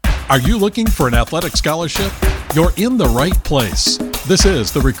Are you looking for an athletic scholarship? You're in the right place. This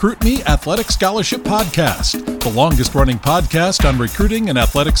is the Recruit Me Athletic Scholarship Podcast, the longest-running podcast on recruiting and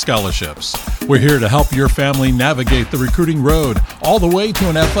athletic scholarships. We're here to help your family navigate the recruiting road all the way to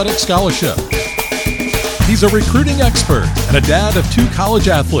an athletic scholarship. He's a recruiting expert and a dad of 2 college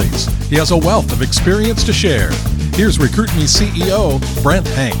athletes. He has a wealth of experience to share. Here's Recruit Me CEO, Brent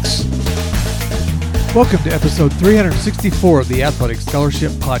Hanks. Welcome to episode 364 of the Athletic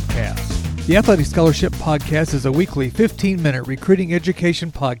Scholarship Podcast. The Athletic Scholarship Podcast is a weekly 15-minute recruiting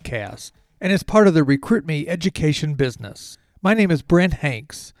education podcast and is part of the Recruit Me education business. My name is Brent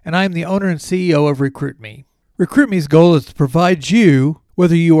Hanks, and I am the owner and CEO of Recruit Me. Recruit Me's goal is to provide you,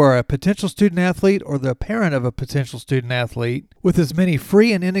 whether you are a potential student athlete or the parent of a potential student athlete, with as many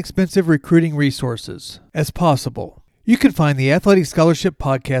free and inexpensive recruiting resources as possible. You can find the Athletic Scholarship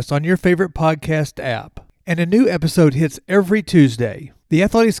Podcast on your favorite podcast app, and a new episode hits every Tuesday. The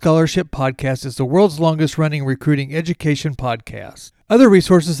Athletic Scholarship Podcast is the world's longest-running recruiting education podcast. Other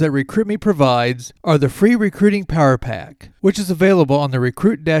resources that Recruit Me provides are the free Recruiting Power Pack, which is available on the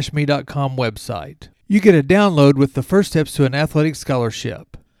recruit-me.com website. You get a download with the first steps to an athletic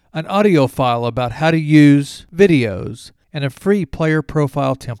scholarship, an audio file about how to use videos, and a free player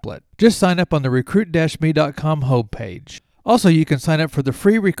profile template. Just sign up on the recruit-me.com homepage. Also, you can sign up for the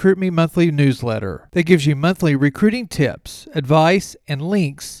free Recruit Me monthly newsletter that gives you monthly recruiting tips, advice, and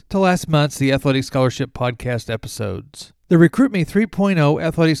links to last month's The Athletic Scholarship Podcast episodes. The Recruit Me 3.0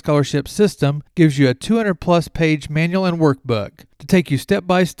 Athletic Scholarship System gives you a 200-plus page manual and workbook to take you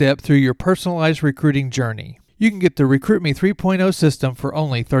step-by-step through your personalized recruiting journey. You can get the Recruit Me 3.0 system for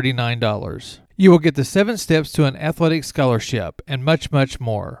only $39. You will get the 7 steps to an athletic scholarship and much, much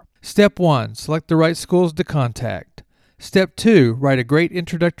more. Step 1, select the right schools to contact. Step 2, write a great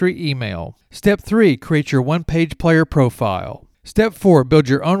introductory email. Step 3, create your one-page player profile. Step 4, build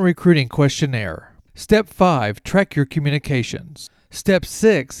your own recruiting questionnaire. Step 5, track your communications. Step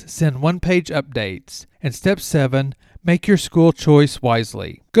 6, send one-page updates. And Step 7, make your school choice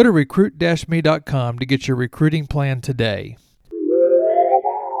wisely. Go to recruit-me.com to get your recruiting plan today.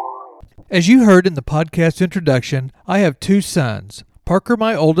 As you heard in the podcast introduction, I have 2 sons. Parker,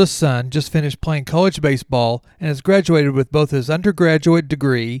 my oldest son, just finished playing college baseball and has graduated with both his undergraduate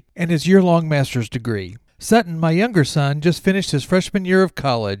degree and his year-long master's degree. Sutton, my younger son, just finished his freshman year of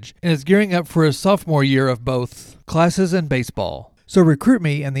college and is gearing up for his sophomore year of both classes and baseball. So Recruit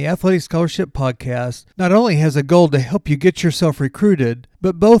Me and the Athletic Scholarship Podcast not only has a goal to help you get yourself recruited,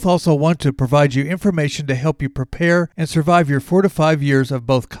 but both also want to provide you information to help you prepare and survive your 4 to 5 years of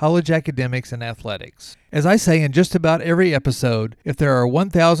both college academics and athletics. As I say in just about every episode, if there are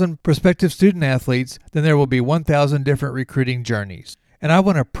 1,000 prospective student athletes, then there will be 1,000 different recruiting journeys. And I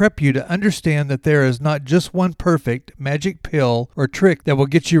want to prep you to understand that there is not just one perfect magic pill or trick that will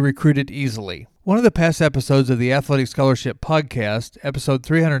get you recruited easily. One of the past episodes of the Athletic Scholarship Podcast, episode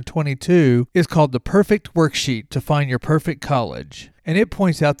 322, is called The Perfect Worksheet to Find Your Perfect College, and it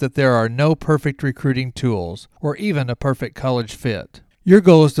points out that there are no perfect recruiting tools, or even a perfect college fit. Your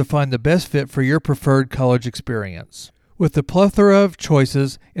goal is to find the best fit for your preferred college experience. With the plethora of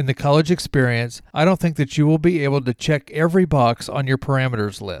choices in the college experience, I don't think that you will be able to check every box on your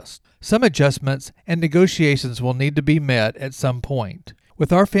parameters list. Some adjustments and negotiations will need to be met at some point.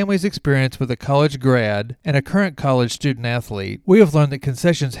 With our family's experience with a college grad and a current college student athlete, we have learned that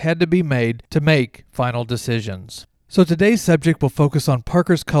concessions had to be made to make final decisions. So today's subject will focus on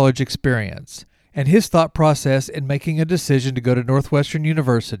Parker's college experience and his thought process in making a decision to go to Northwestern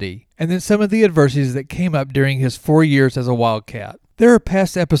University, and then some of the adversities that came up during his 4 years as a Wildcat. There are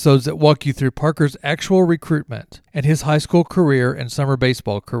past episodes that walk you through Parker's actual recruitment and his high school career and summer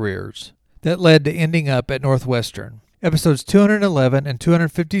baseball careers that led to ending up at Northwestern. Episodes 211 and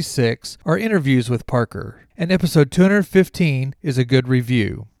 256 are interviews with Parker, and episode 215 is a good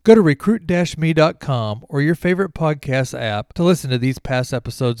review. Go to recruit-me.com or your favorite podcast app to listen to these past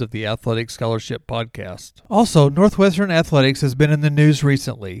episodes of the Athletic Scholarship Podcast. Also, Northwestern Athletics has been in the news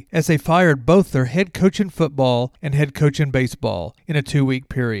recently as they fired both their head coach in football and head coach in baseball in a 2-week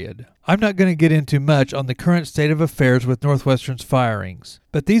period. I'm not going to get into much on the current state of affairs with Northwestern's firings,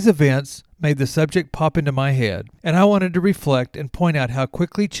 but these events made the subject pop into my head, and I wanted to reflect and point out how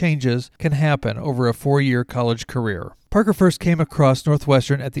quickly changes can happen over a 4-year college career. Parker first came across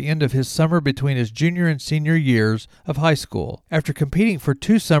Northwestern at the end of his summer between his junior and senior years of high school. After competing for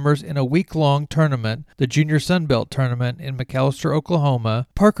 2 summers in a week-long tournament, the Junior Sun Belt Tournament in McAlester, Oklahoma,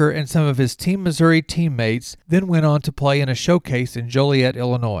 Parker and some of his Team Missouri teammates then went on to play in a showcase in Joliet,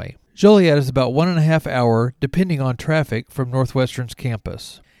 Illinois. Joliet is about 1.5 hours, depending on traffic, from Northwestern's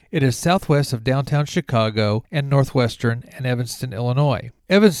campus. It is southwest of downtown Chicago and northwestern and Evanston, Illinois.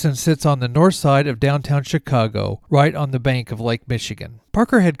 Evanston sits on the north side of downtown Chicago, right on the bank of Lake Michigan.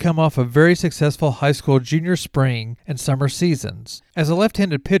 Parker had come off a very successful high school junior spring and summer seasons. As a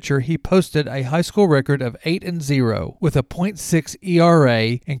left-handed pitcher, he posted a high school record of 8-0 with a .6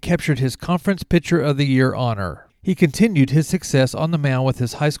 ERA and captured his Conference Pitcher of the Year honor. He continued his success on the mound with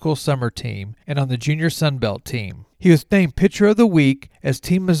his high school summer team and on the junior Sun Belt team. He was named Pitcher of the Week as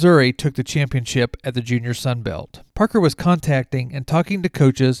Team Missouri took the championship at the junior Sun Belt. Parker was contacting and talking to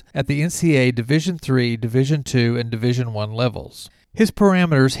coaches at the NCAA Division III, Division II, and Division I levels. His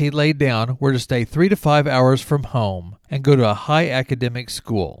parameters he laid down were to stay 3 to 5 hours from home and go to a high academic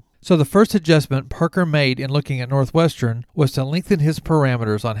school. So the first adjustment Parker made in looking at Northwestern was to lengthen his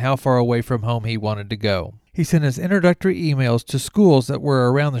parameters on how far away from home he wanted to go. He sent his introductory emails to schools that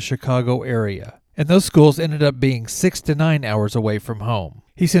were around the Chicago area, and those schools ended up being 6 to 9 hours away from home.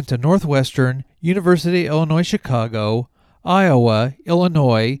 He sent to Northwestern, University of Illinois Chicago, Iowa,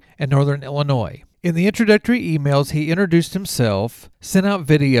 Illinois, and Northern Illinois. In the introductory emails, he introduced himself, sent out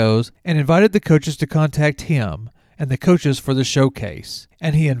videos, and invited the coaches to contact him and the coaches for the showcase,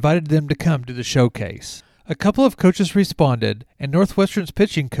 and he invited them to come to the showcase. A couple of coaches responded, and Northwestern's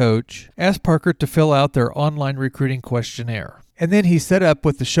pitching coach asked Parker to fill out their online recruiting questionnaire. And then he set up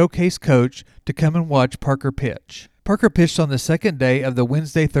with the showcase coach to come and watch Parker pitch. Parker pitched on the second day of the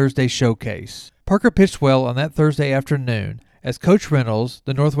Wednesday-Thursday showcase. Parker pitched well on that Thursday afternoon as Coach Reynolds,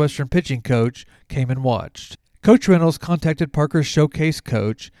 the Northwestern pitching coach, came and watched. Coach Reynolds contacted Parker's showcase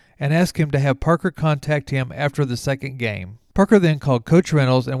coach and asked him to have Parker contact him after the second game. Parker then called Coach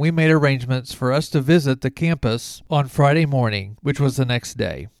Reynolds, and we made arrangements for us to visit the campus on Friday morning, which was the next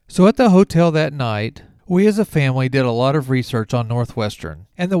day. So at the hotel that night, we as a family did a lot of research on Northwestern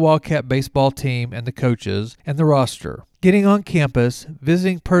and the Wildcat baseball team and the coaches and the roster. Getting on campus,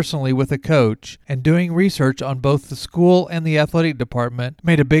 visiting personally with a coach, and doing research on both the school and the athletic department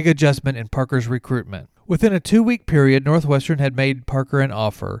made a big adjustment in Parker's recruitment. Within a 2-week period, Northwestern had made Parker an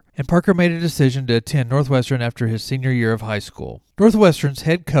offer, and Parker made a decision to attend Northwestern after his senior year of high school. Northwestern's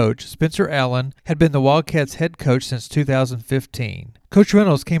head coach, Spencer Allen, had been the Wildcats' head coach since 2015. Coach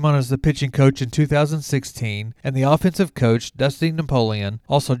Reynolds came on as the pitching coach in 2016, and the offensive coach, Dusty Napoleon,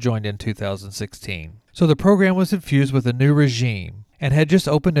 also joined in 2016. So the program was infused with a new regime and had just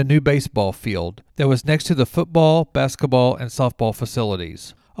opened a new baseball field that was next to the football, basketball, and softball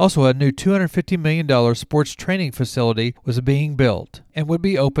facilities. Also, a new $250 million sports training facility was being built and would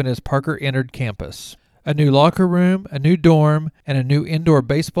be open as Parker entered campus. A new locker room, a new dorm, and a new indoor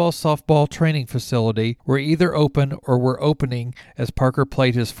baseball, softball training facility were either open or were opening as Parker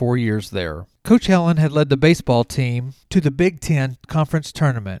played his 4 years there. Coach Allen had led the baseball team to the Big Ten Conference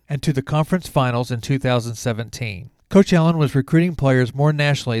Tournament and to the conference finals in 2017. Coach Allen was recruiting players more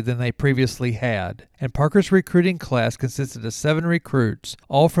nationally than they previously had, and Parker's recruiting class consisted of 7 recruits,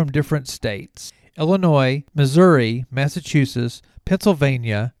 all from different states: Illinois, Missouri, Massachusetts,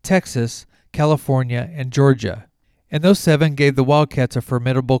 Pennsylvania, Texas, California, and Georgia. And those 7 gave the Wildcats a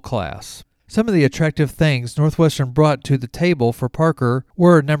formidable class. Some of the attractive things Northwestern brought to the table for Parker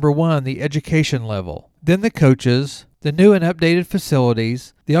were, number 1, the education level, then the coaches, the new and updated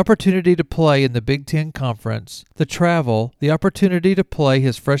facilities, the opportunity to play in the Big Ten Conference, the travel, the opportunity to play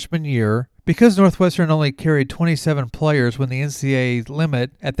his freshman year. Because Northwestern only carried 27 players when the NCAA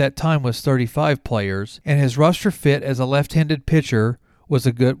limit at that time was 35 players, and his roster fit as a left-handed pitcher was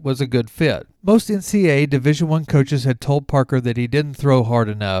a good fit. Most NCAA Division I coaches had told Parker that he didn't throw hard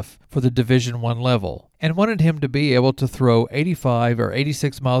enough for the Division I level and wanted him to be able to throw 85 or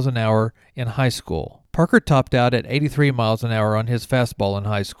 86 miles an hour in high school. Parker topped out at 83 miles an hour on his fastball in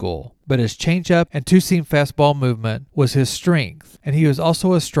high school, but his changeup and two-seam fastball movement was his strength, and he was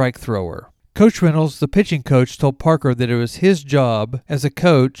also a strike thrower. Coach Reynolds, the pitching coach, told Parker that it was his job as a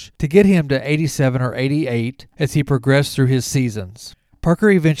coach to get him to 87 or 88 as he progressed through his seasons.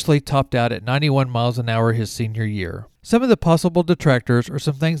 Parker eventually topped out at 91 miles an hour his senior year. Some of the possible detractors, or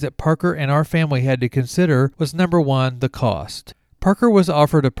some things that Parker and our family had to consider, was number 1, the cost. Parker was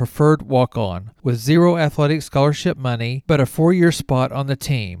offered a preferred walk-on with 0 athletic scholarship money but a 4-year spot on the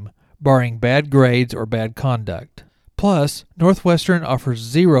team, barring bad grades or bad conduct. Plus, Northwestern offers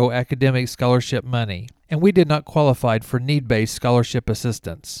 0 academic scholarship money, and we did not qualify for need-based scholarship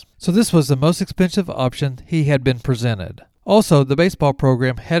assistance. So this was the most expensive option he had been presented. Also, the baseball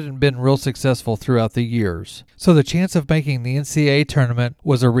program hadn't been real successful throughout the years, so the chance of making the NCAA tournament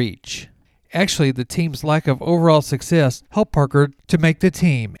was a reach. Actually, the team's lack of overall success helped Parker to make the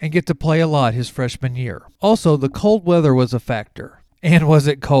team and get to play a lot his freshman year. Also, the cold weather was a factor. And was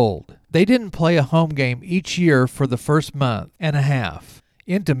it cold? They didn't play a home game each year for the first month and a half.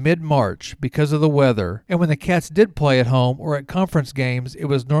 into mid-March because of the weather, and when the Cats did play at home or at conference games, it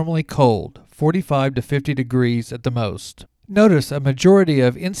was normally cold, 45 to 50 degrees at the most. Notice a majority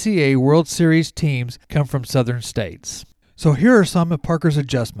of NCAA World Series teams come from southern states. So here are some of Parker's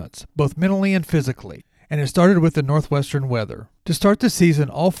adjustments, both mentally and physically, and it started with the Northwestern weather. To start the season,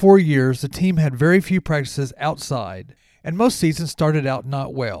 all 4 years, the team had very few practices outside, and most seasons started out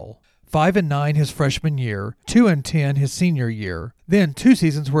not well. 5-9 his freshman year, 2-10 his senior year. Then 2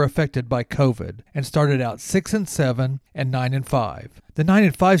 seasons were affected by COVID and started out 6-7 and 9-5. The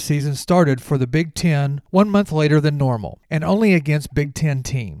 9-5 season started for the Big Ten 1 month later than normal, and only against Big Ten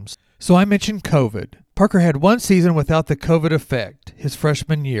teams. So I mentioned COVID. Parker had 1 season without the COVID effect, his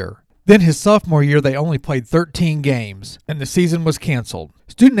freshman year. Then his sophomore year they only played 13 games, and the season was canceled.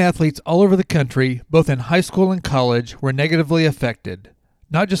 Student athletes all over the country, both in high school and college, were negatively affected.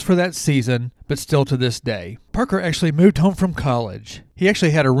 Not just for that season, but still to this day. Parker actually moved home from college. He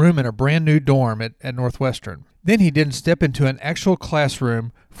actually had a room in a brand new dorm at Northwestern. Then he didn't step into an actual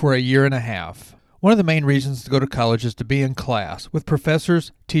classroom for a year and a half. One of the main reasons to go to college is to be in class with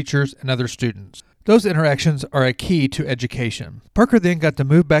professors, teachers, and other students. Those interactions are a key to education. Parker then got to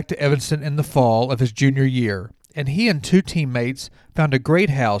move back to Evanston in the fall of his junior year, and he and 2 teammates found a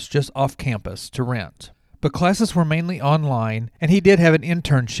great house just off campus to rent. But classes were mainly online, and he did have an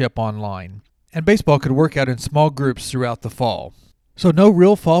internship online, and baseball could work out in small groups throughout the fall. So no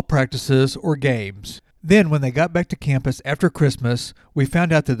real fall practices or games. Then when they got back to campus after Christmas, we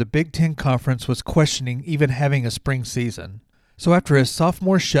found out that the Big Ten Conference was questioning even having a spring season. So after his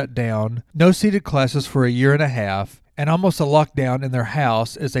sophomore shutdown, no seated classes for a year and a half, and almost a lockdown in their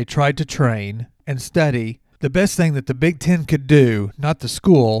house as they tried to train and study, the best thing that the Big Ten could do, not the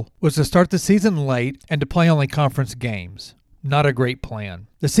school, was to start the season late and to play only conference games. Not a great plan.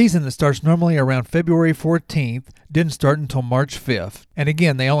 The season that starts normally around February 14th didn't start until March 5th, and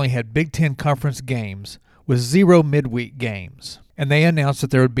again they only had Big Ten conference games, with 0 midweek games. And they announced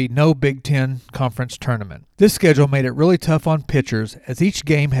that there would be no Big Ten conference tournament. This schedule made it really tough on pitchers as each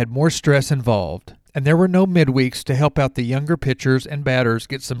game had more stress involved, and there were no midweeks to help out the younger pitchers and batters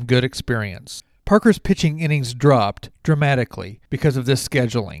get some good experience. Parker's pitching innings dropped dramatically because of this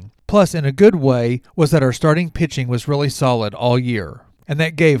scheduling. Plus, in a good way, was that our starting pitching was really solid all year, and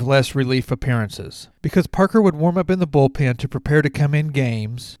that gave less relief appearances. Because Parker would warm up in the bullpen to prepare to come in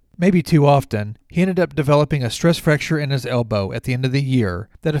games, maybe too often, he ended up developing a stress fracture in his elbow at the end of the year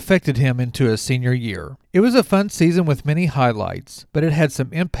that affected him into his senior year. It was a fun season with many highlights, but it had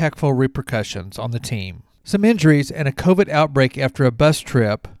some impactful repercussions on the team. Some injuries and a COVID outbreak after a bus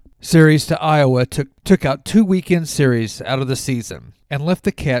trip series to Iowa took out 2 weekend series out of the season and left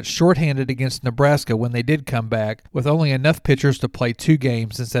the Cats shorthanded against Nebraska when they did come back with only enough pitchers to play 2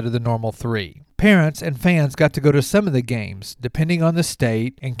 games instead of the normal 3. Parents and fans got to go to some of the games, depending on the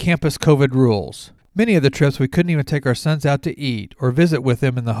state and campus COVID rules. Many of the trips we couldn't even take our sons out to eat or visit with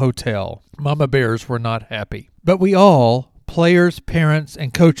them in the hotel. Mama Bears were not happy. But we all, players, parents,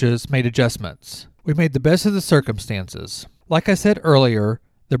 and coaches, made adjustments. We made the best of the circumstances. Like I said earlier,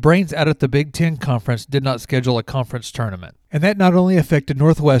 the brains out at the Big Ten Conference did not schedule a conference tournament. And that not only affected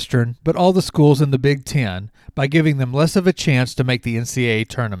Northwestern, but all the schools in the Big Ten by giving them less of a chance to make the NCAA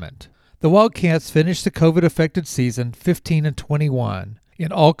tournament. The Wildcats finished the COVID-affected season 15-21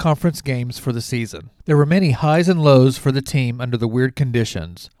 in all conference games for the season. There were many highs and lows for the team under the weird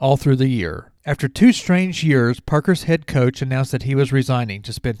conditions all through the year. After 2 strange years, Parker's head coach announced that he was resigning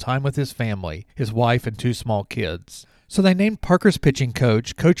to spend time with his family, his wife, and 2 small kids. So they named Parker's pitching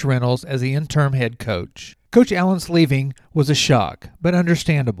coach, Coach Reynolds, as the interim head coach. Coach Allen's leaving was a shock, but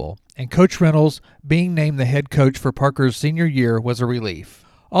understandable, and Coach Reynolds being named the head coach for Parker's senior year was a relief.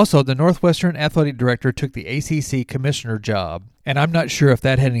 Also, the Northwestern athletic director took the ACC commissioner job, and I'm not sure if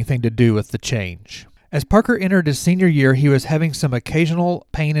that had anything to do with the change. As Parker entered his senior year, he was having some occasional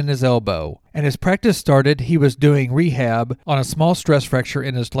pain in his elbow, and as practice started, he was doing rehab on a small stress fracture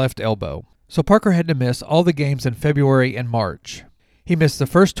in his left elbow. So Parker had to miss all the games in February and March. He missed the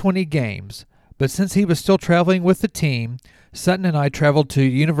first 20 games, but since he was still traveling with the team, Sutton and I traveled to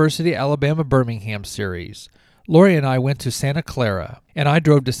University of Alabama Birmingham series. Lori and I went to Santa Clara, and I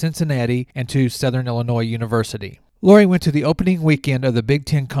drove to Cincinnati and to Southern Illinois University. Lori went to the opening weekend of the Big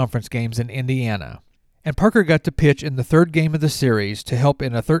Ten Conference games in Indiana, and Parker got to pitch in the 3rd game of the series to help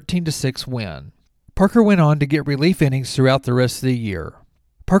in a 13-6 win. Parker went on to get relief innings throughout the rest of the year.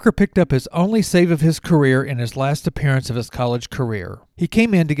 Parker picked up his only save of his career in his last appearance of his college career. He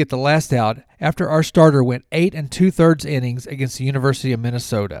came in to get the last out after our starter went 8 2/3 innings against the University of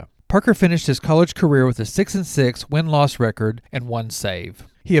Minnesota. Parker finished his college career with a 6-6 win-loss record and 1 save.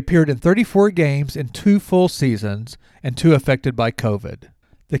 He appeared in 34 games in 2 full seasons and 2 affected by COVID.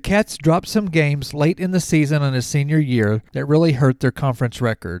 The Cats dropped some games late in the season on his senior year that really hurt their conference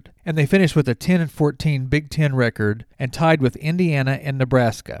record, and they finished with a 10-14 Big Ten record and tied with Indiana and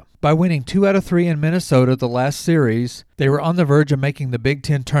Nebraska. By winning 2 out of 3 in Minnesota the last series, they were on the verge of making the Big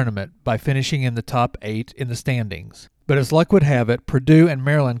Ten tournament by finishing in the top 8 in the standings. But as luck would have it, Purdue and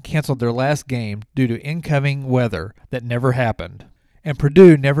Maryland canceled their last game due to incoming weather that never happened. And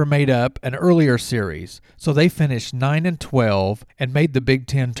Purdue never made up an earlier series, so they finished 9-12 and made the Big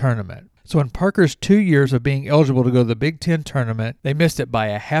Ten tournament. So in Parker's 2 years of being eligible to go to the Big Ten tournament, they missed it by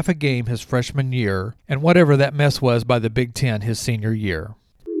a half a game his freshman year, and whatever that mess was by the Big Ten his senior year.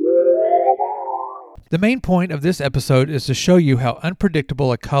 The main point of this episode is to show you how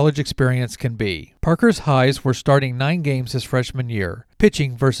unpredictable a college experience can be. Parker's highs were starting 9 games his freshman year,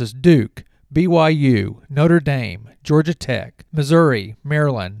 pitching versus Duke, BYU, Notre Dame, Georgia Tech, Missouri,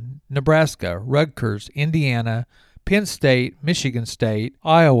 Maryland, Nebraska, Rutgers, Indiana, Penn State, Michigan State,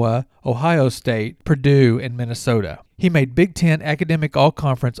 Iowa, Ohio State, Purdue, and Minnesota. He made Big Ten Academic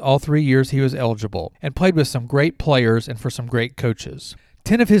All-Conference all 3 years he was eligible, and played with some great players and for some great coaches.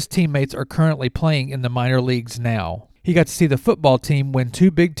 10 of his teammates are currently playing in the minor leagues now. He got to see the football team win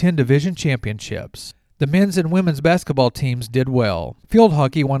 2 Big Ten division championships. The men's and women's basketball teams did well. Field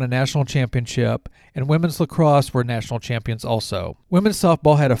hockey won a national championship, and women's lacrosse were national champions also. Women's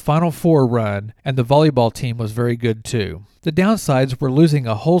softball had a Final Four run, and the volleyball team was very good too. The downsides were losing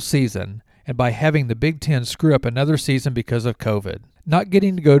a whole season, and by having the Big Ten screw up another season because of COVID. Not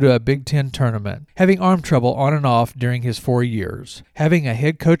getting to go to a Big Ten tournament, having arm trouble on and off during his 4 years, having a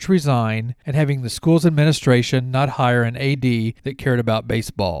head coach resign, and having the school's administration not hire an AD that cared about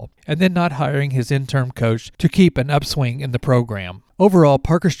baseball, and then not hiring his interim coach to keep an upswing in the program. Overall,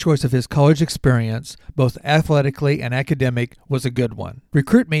 Parker's choice of his college experience, both athletically and academic, was a good one.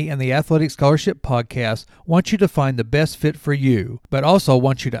 Recruit Me and the Athletic Scholarship Podcast want you to find the best fit for you, but also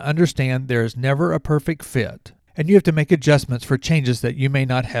want you to understand there is never a perfect fit, and you have to make adjustments for changes that you may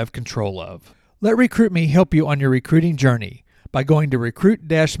not have control of. Let Recruit Me help you on your recruiting journey by going to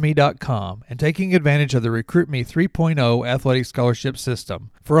recruit-me.com and taking advantage of the Recruit Me 3.0 Athletic Scholarship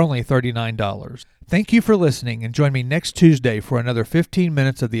System for only $39. Thank you for listening, and join me next Tuesday for another 15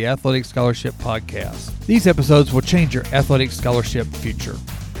 minutes of the Athletic Scholarship Podcast. These episodes will change your athletic scholarship future.